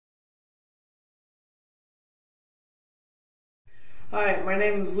Hi, my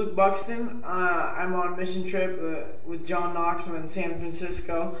name is Luke Buxton. I'm on a mission trip with John Knox. I'm in San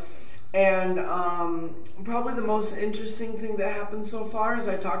Francisco. And probably the most interesting thing that happened so far is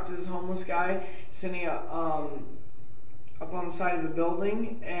I talked to this homeless guy sitting up on the side of the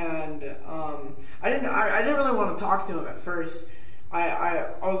building. And I didn't really want to talk to him at first. I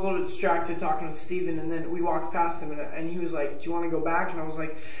was a little bit distracted talking to Steven, and then we walked past him, and he was like, "Do you want to go back?" And I was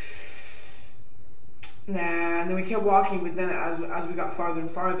like, nah, and then we kept walking, but then as we got farther and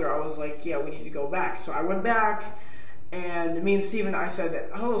farther, I was like, yeah, we need to go back. So I went back, and me and Steven, I said,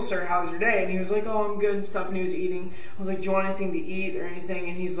 "Hello, sir, how's your day?" And he was like, "Oh, I'm good," and stuff, and he was eating. I was like, "Do you want anything to eat or anything?"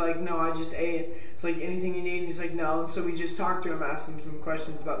 And he's like, "No, I just ate." It's like, "Anything you need?" And he's like, "No." So we just talked to him, asked him some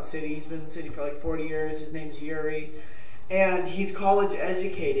questions about the city. He's been in the city for like 40 years. His name's Yuri, and he's college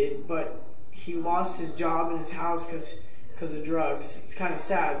educated, but he lost his job and his house because of drugs. It's kind of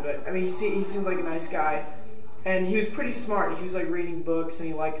sad, but I mean, he seemed like a nice guy, and he was pretty smart. He was like reading books, and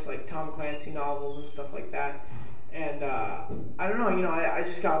he likes like Tom Clancy novels and stuff like that. And I don't know, I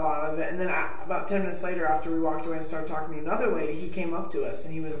just got a lot of it. And then about 10 minutes later, after we walked away and started talking to another lady, he came up to us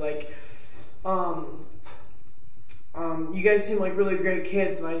and he was like, "You guys seem like really great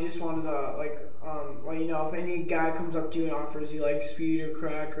kids, and I just wanted to let you know, if any guy comes up to you and offers you like speed or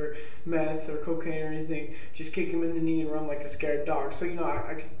crack or meth or cocaine or anything, just kick him in the knee and run like a scared dog." So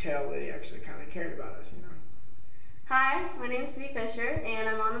I could tell that he actually kind of cared about us. Hi, my name is Phoebe Fisher, and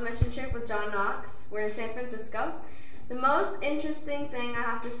I'm on the mission trip with John Knox. We're in San Francisco. The most interesting thing I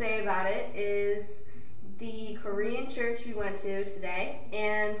have to say about it is the Korean church we went to today,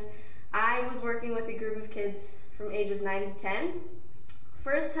 and I was working with a group of kids from ages 9 to 10.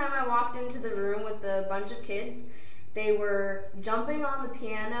 First time I walked into the room with a bunch of kids, they were jumping on the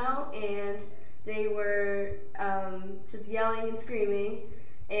piano, and they were just yelling and screaming,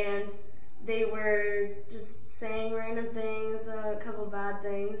 and they were just saying random things, a couple bad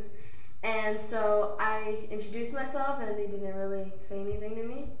things. And so I introduced myself, and they didn't really say anything to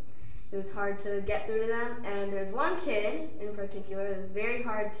me. It was hard to get through to them, and there's one kid in particular that was very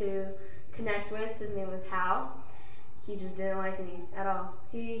hard to connect with. His name was Hal. He just didn't like me at all.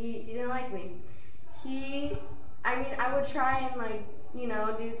 He didn't like me. I would try and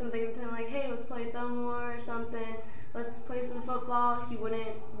do some things with him, like, "Hey, let's play thumb war or something. Let's play some football." He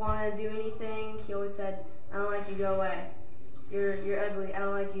wouldn't want to do anything. He always said, "I don't like you, go away. You're ugly, I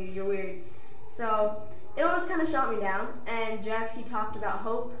don't like you, you're weird." So it always kind of shot me down. And Jeff, he talked about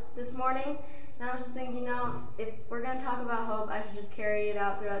hope this morning. And I was just thinking, if we're going to talk about hope, I should just carry it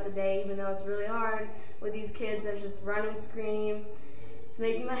out throughout the day, even though it's really hard with these kids that just run and scream. It's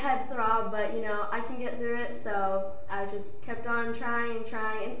making my head throb, but I can get through it. So I just kept on trying and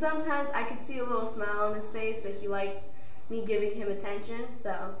trying. And sometimes I could see a little smile on his face that he liked me giving him attention.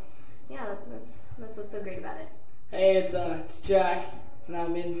 So yeah, that's what's so great about it. Hey, it's Jack, and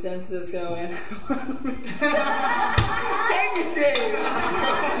I'm in San Francisco, and dang it, Dave!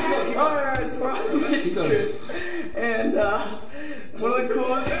 Alright, so we're on a mission trip, and one of the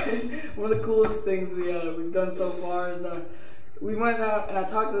coolest things we've done so far is we went out and I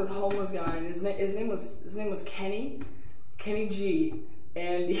talked to this homeless guy, and his name was Kenny G,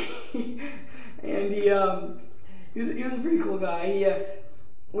 and he was a pretty cool guy.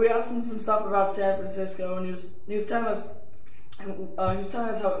 We asked him some stuff about San Francisco, and he was telling us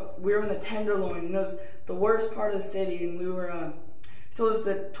how we were in the Tenderloin, and it was the worst part of the city, and he told us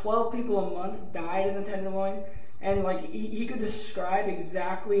that 12 people a month died in the Tenderloin, and he could describe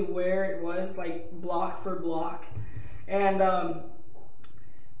exactly where it was, like block for block, and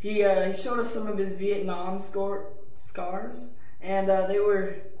he showed us some of his Vietnam scars, and they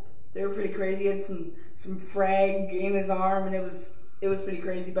were pretty crazy. He had some frag in his arm, and it was pretty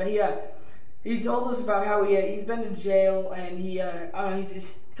crazy. But he told us about how he's been to jail, and he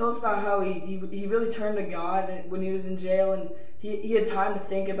told us about how he really turned to God when he was in jail, and he had time to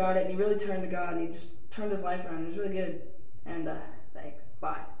think about it, and he really turned to God, and he just turned his life around. It was really good. And thanks.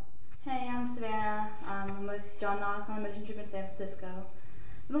 Bye. Hey, I'm Savannah. I'm with John Knox on a mission trip in San Francisco.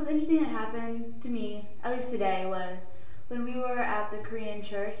 The most interesting thing that happened to me, at least today, was when we were at the Korean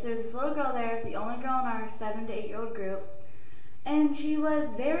church. There was this little girl there, the only girl in our 7 to 8 year old group, and she was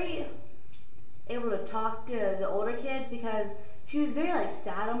very able to talk to the older kids because she was very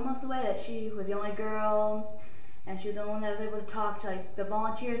sad almost the way that she was the only girl, and she was the only one that was able to talk to the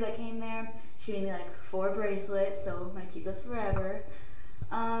volunteers that came there. She made me 4 bracelets, so I'm gonna keep those forever.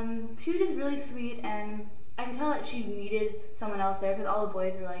 She was just really sweet, and I could tell that she needed someone else there because all the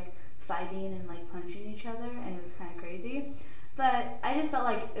boys were fighting and punching each other, and it was kind of crazy. But I just felt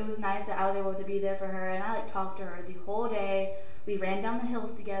like it was nice that I was able to be there for her, and I talked to her the whole day. We ran down the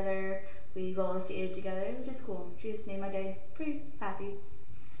hills together. we roller skated together. It was just cool. She just made my day pretty happy.